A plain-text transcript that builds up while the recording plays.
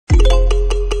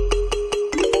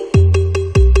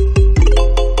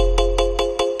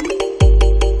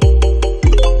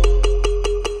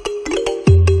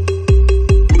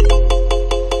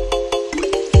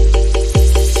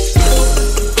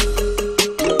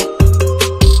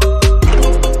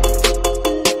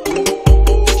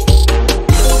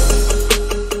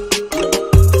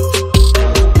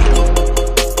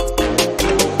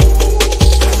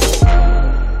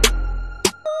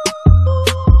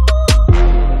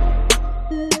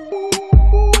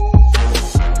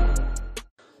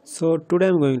So today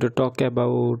I'm going to talk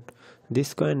about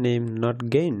this coin named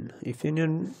Not Gain. If you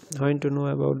want to know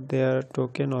about their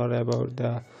token or about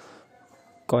the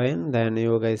coin, then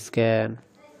you guys can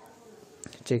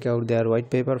check out their white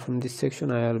paper from this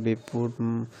section. I will be put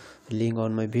link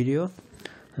on my video,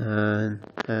 and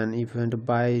if you want to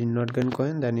buy Not Gain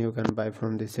coin, then you can buy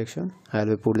from this section. I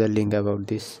will put the link about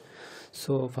this.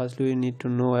 So firstly we need to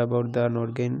know about the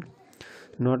Not Gain.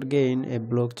 Not Gain, a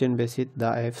blockchain based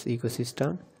the apps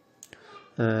ecosystem,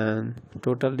 and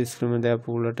total disclaimer they are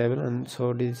polar table. And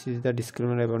so this is the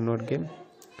disclaimer about Not Gain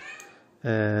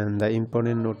and the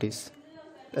important notice.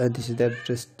 This is the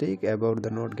characteristic about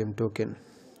the Not Gain token.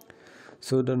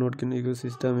 So the Not Gain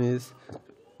ecosystem is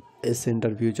a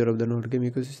central feature of the Not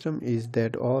Gain ecosystem is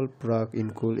that all projects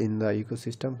included in the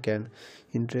ecosystem can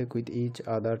interact with each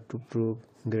other to prove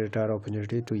greater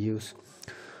opportunity to use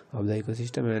of the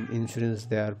ecosystem and insurance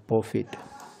their profit.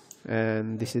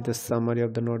 And this is the summary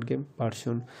of the Not Gain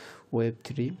version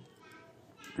web3,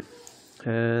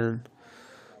 and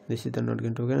this is the Not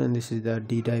Gain token, and this is the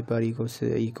D-Diaper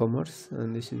e-commerce,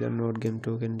 and this is the Not Gain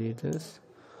token details,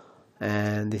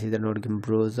 and this is the Not Gain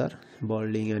browser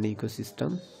building an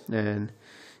ecosystem and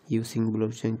using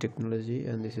blockchain technology,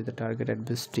 and this is the target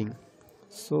investing.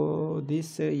 So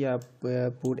this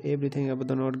put everything about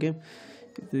the Not Gain.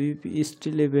 If you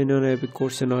still have a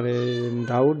question or a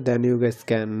doubt, then you guys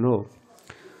can know.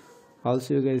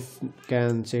 Also you guys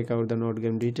can check out the Not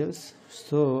Gain details.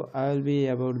 So I will be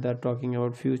about that talking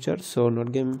about future. So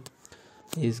Not Gain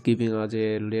is giving us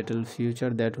a little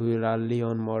future that we will rely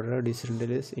on modern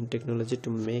decentralized in technology to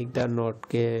make the Not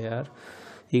Gain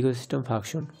ecosystem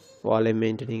function while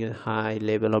maintaining a high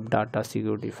level of data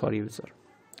security for user.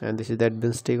 And this is the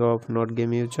advanced of Not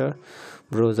Gain user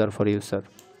browser for user,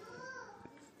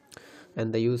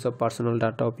 and the use of personal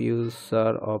data of user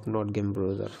of Not Gain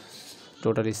browser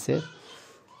totally safe,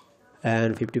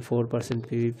 and 54%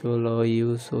 people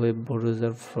use web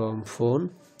browser from phone,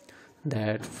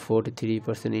 that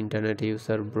 43% internet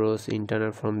user browse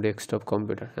internet from desktop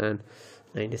computer, and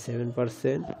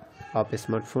 97% of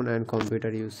smartphone and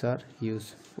computer user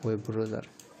use web browser.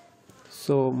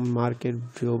 So market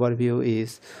overview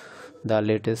is the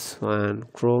latest one: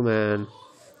 Chrome, and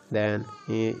then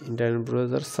internet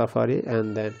browser Safari,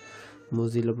 and then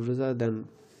Mozilla browser, then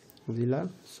Mozilla.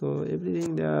 So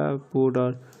everything they are put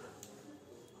on.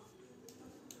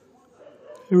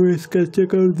 You can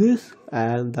check out this,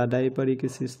 and the diaper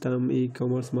ecosystem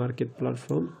e-commerce market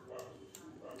platform,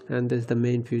 and this is the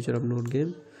main feature of Not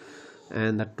Gain,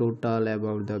 and the total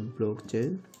about the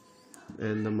blockchain,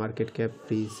 and the market cap,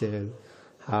 pre-sale,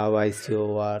 how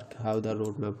ICO work, how the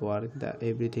roadmap work, the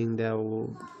everything there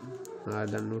are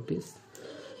the notice.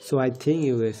 So I think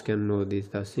you guys can know this,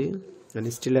 that's it.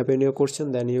 And still have any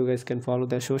question, then you guys can follow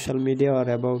the social media or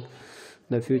about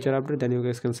the future update, then you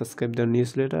guys can subscribe the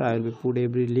newsletter. I will be put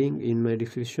every link in my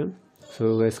description, so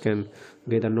you guys can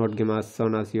get the Not Gain as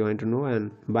soon as you want to know,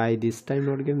 and by this time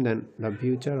Not Gain, then the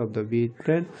future of the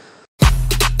Bitcoin.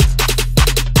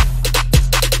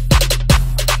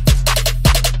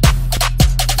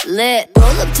 Lit.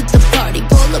 Roll up to the party,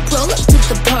 roll up to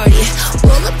the party,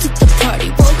 roll up to the party,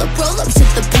 roll up to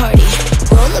the party,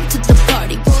 roll up to the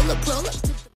party, roll up to